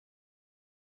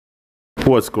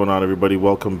What's going on, everybody?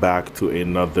 Welcome back to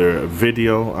another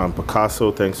video. I'm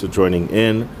Picasso. Thanks for joining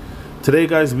in. Today,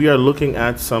 guys, we are looking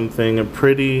at something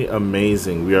pretty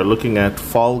amazing. We are looking at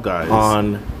Fall Guys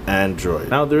on Android.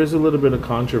 Now, there is a little bit of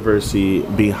controversy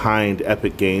behind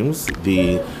Epic Games,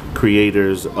 the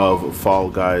creators of Fall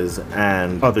Guys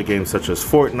and other games such as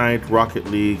Fortnite, Rocket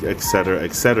League, etc.,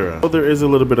 etc. So there is a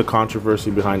little bit of controversy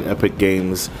behind Epic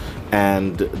Games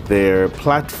and their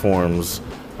platforms.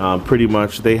 Pretty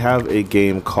much, they have a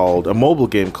mobile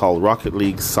game called Rocket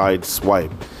League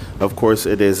Sideswipe. Of course,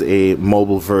 it is a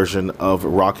mobile version of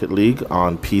Rocket League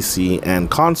on PC and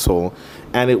console,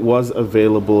 and it was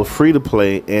available free to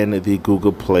play in the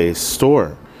Google Play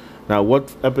Store. Now,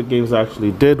 what Epic Games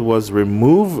actually did was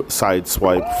remove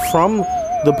Sideswipe from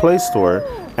the Play Store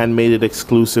and made it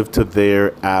exclusive to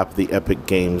their app, the Epic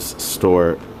Games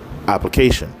Store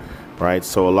application. Right,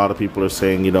 so a lot of people are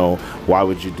saying, you know, why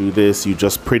would you do this? You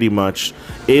just pretty much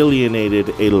alienated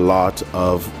a lot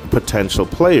of potential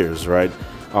players, right?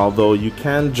 Although you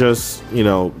can just, you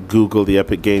know, Google the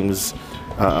Epic Games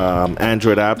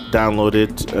Android app, download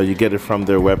it, you get it from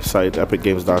their website,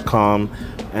 epicgames.com,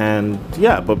 and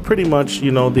yeah, but pretty much, you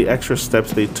know, the extra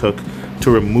steps they took to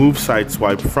remove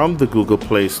Sideswipe from the Google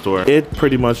Play Store, it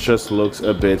pretty much just looks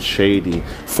a bit shady,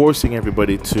 forcing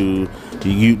everybody to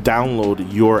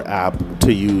download your app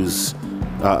to use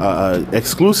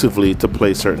exclusively to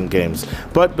play certain games.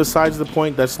 But besides the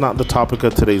point, that's not the topic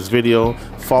of today's video.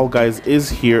 Fall Guys is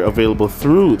here, available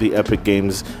through the Epic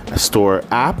Games Store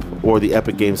app, or the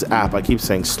Epic Games app. I keep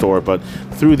saying store, but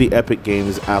through the Epic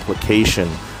Games application.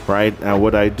 Right, and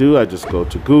what I do, I just go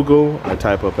to Google, I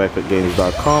type up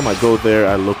epicgames.com, I go there,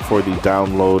 I look for the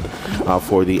download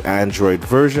for the Android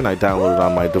version, I download it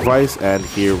on my device, and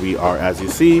here we are, as you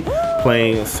see,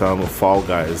 playing some Fall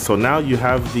Guys. So now you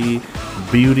have the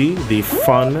beauty, the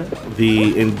fun,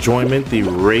 the enjoyment, the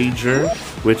rager,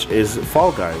 which is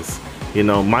Fall Guys. You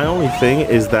know, my only thing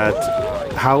is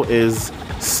that, how is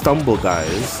Stumble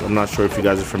Guys? I'm not sure if you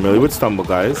guys are familiar with Stumble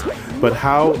Guys, but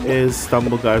how is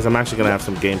Stumble Guys? I'm actually gonna have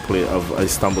some gameplay of a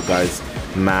Stumble Guys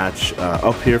match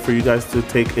up here for you guys to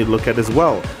take a look at as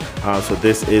well. So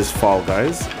this is Fall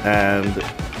Guys and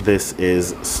this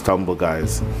is Stumble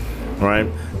Guys. All right,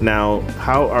 now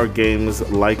how are games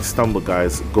like Stumble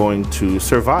Guys going to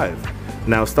survive?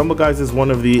 Now, Stumble Guys is one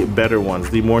of the better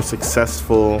ones, the more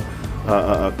successful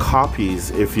copies,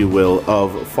 if you will,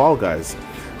 of Fall Guys.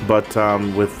 But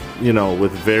with, you know,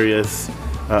 with various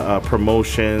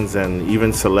promotions and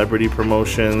even celebrity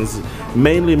promotions,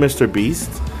 mainly Mr. Beast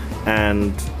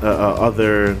and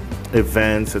other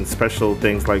events and special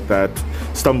things like that,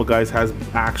 Stumble Guys has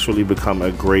actually become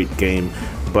a great game.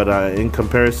 But in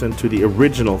comparison to the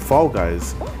original Fall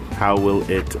Guys, how will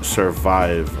it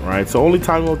survive, right? So only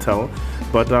time will tell.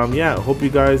 But yeah, hope you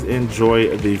guys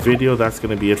enjoy the video. That's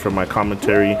going to be it for my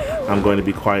commentary. I'm going to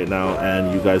be quiet now,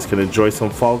 and you guys can enjoy some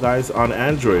Fall Guys on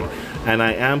Android. And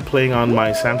I am playing on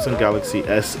my Samsung Galaxy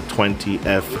S20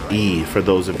 FE, for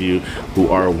those of you who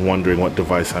are wondering what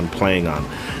device I'm playing on.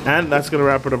 And that's going to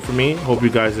wrap it up for me. Hope you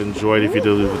guys enjoyed. If you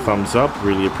did, leave a thumbs up.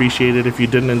 Really appreciate it. If you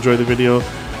didn't enjoy the video,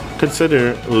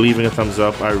 consider leaving a thumbs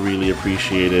up. I really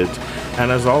appreciate it.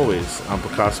 And as always, I'm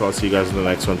Picasso. I'll see you guys in the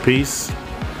next one. Peace.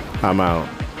 I'm out.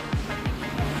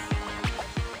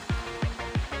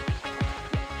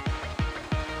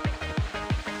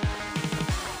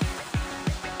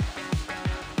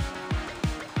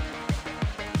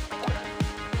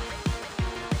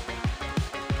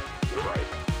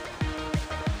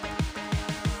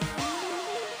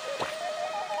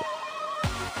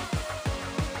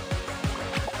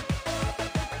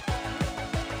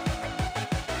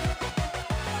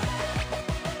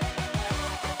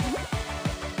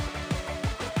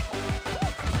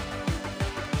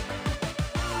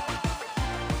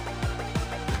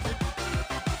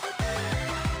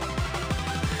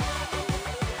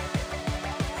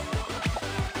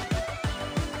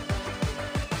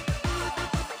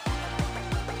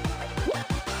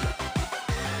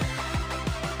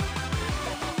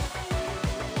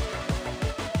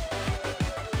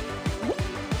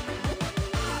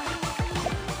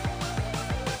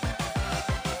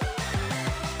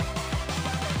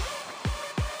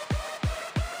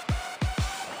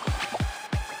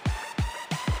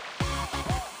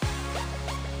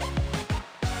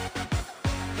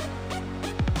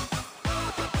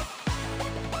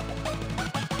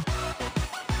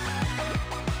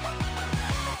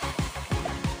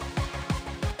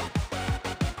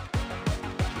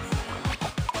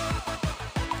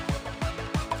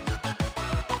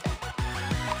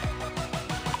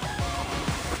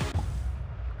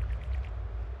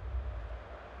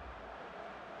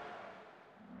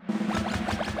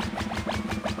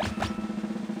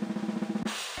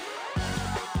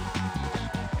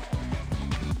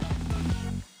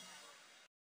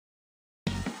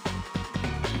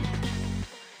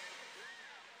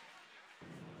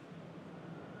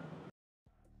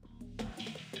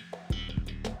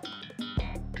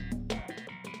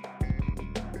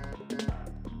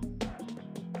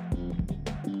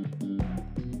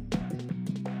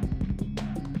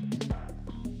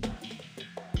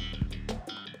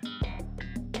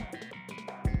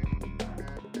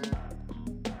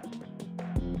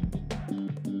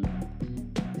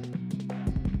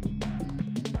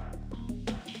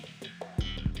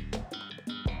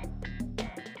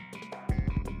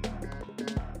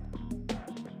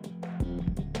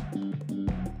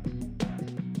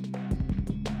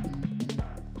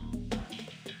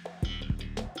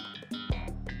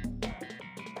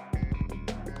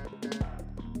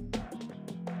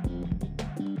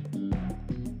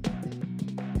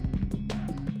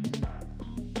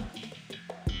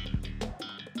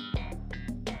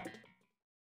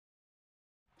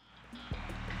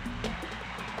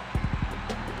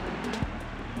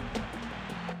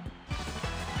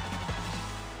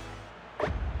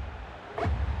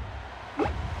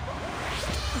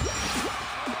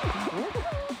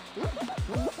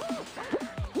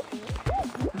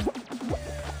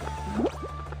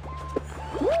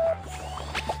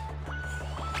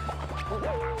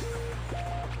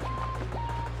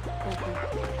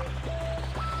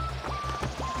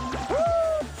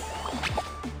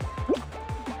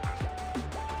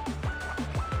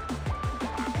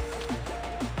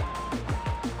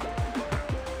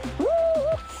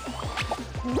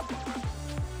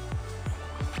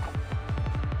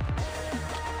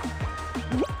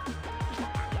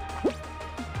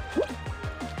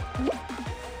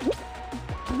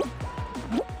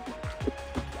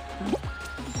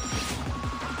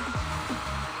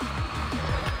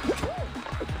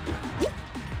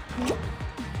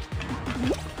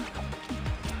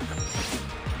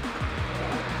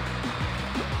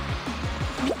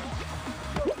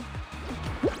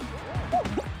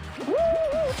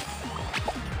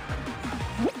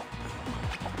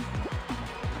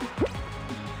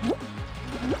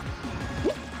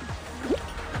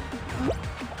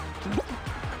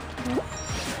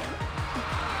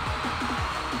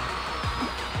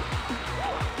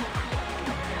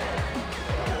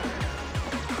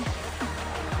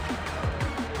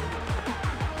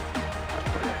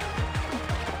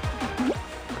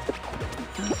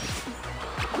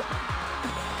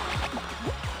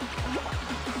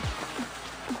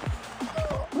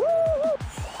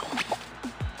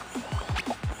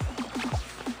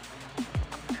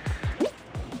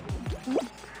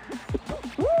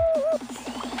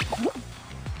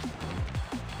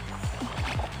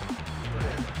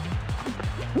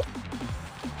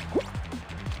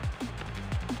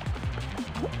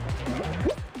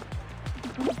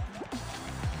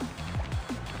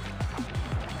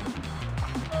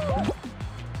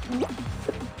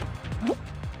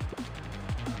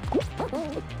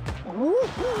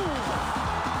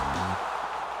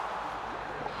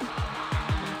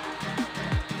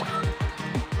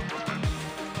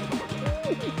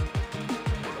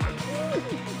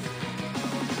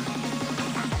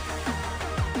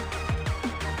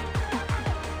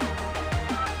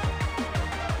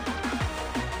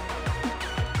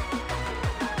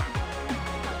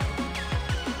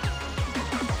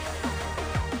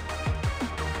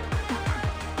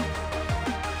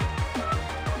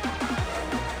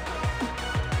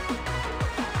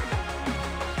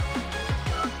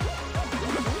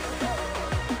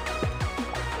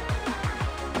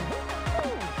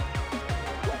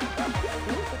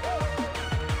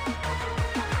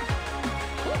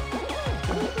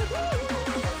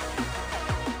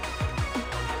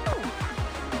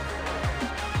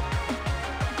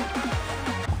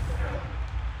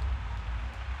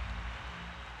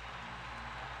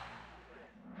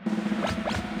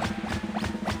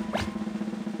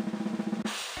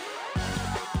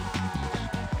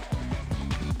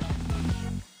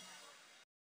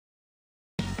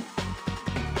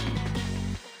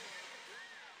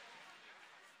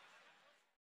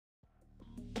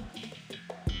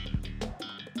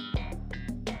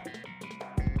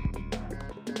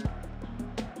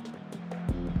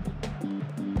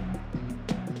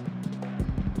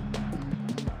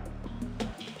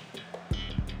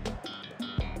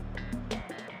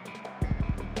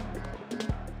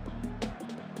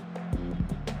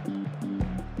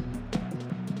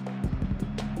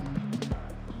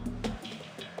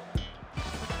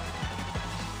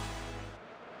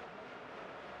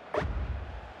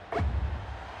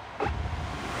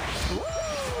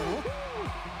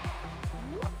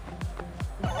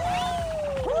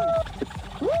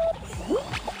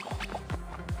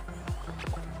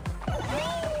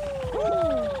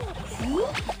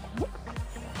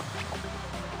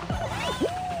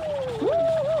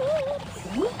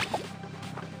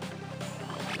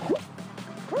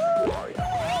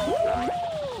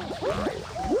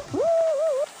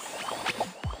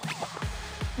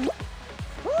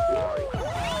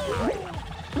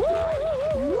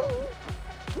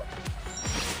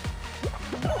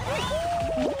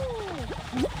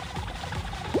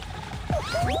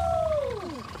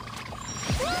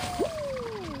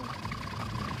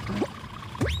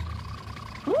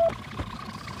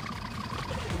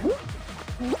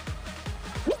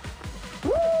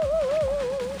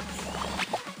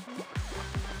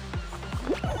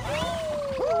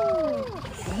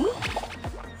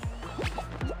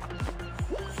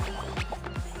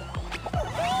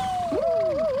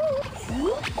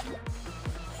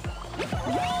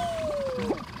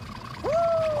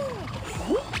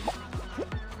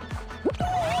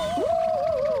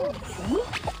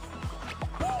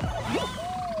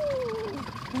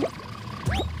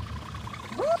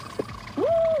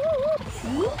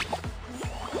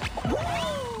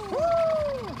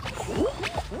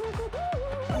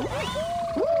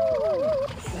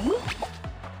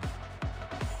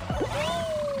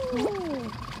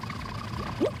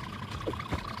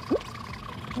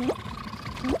 You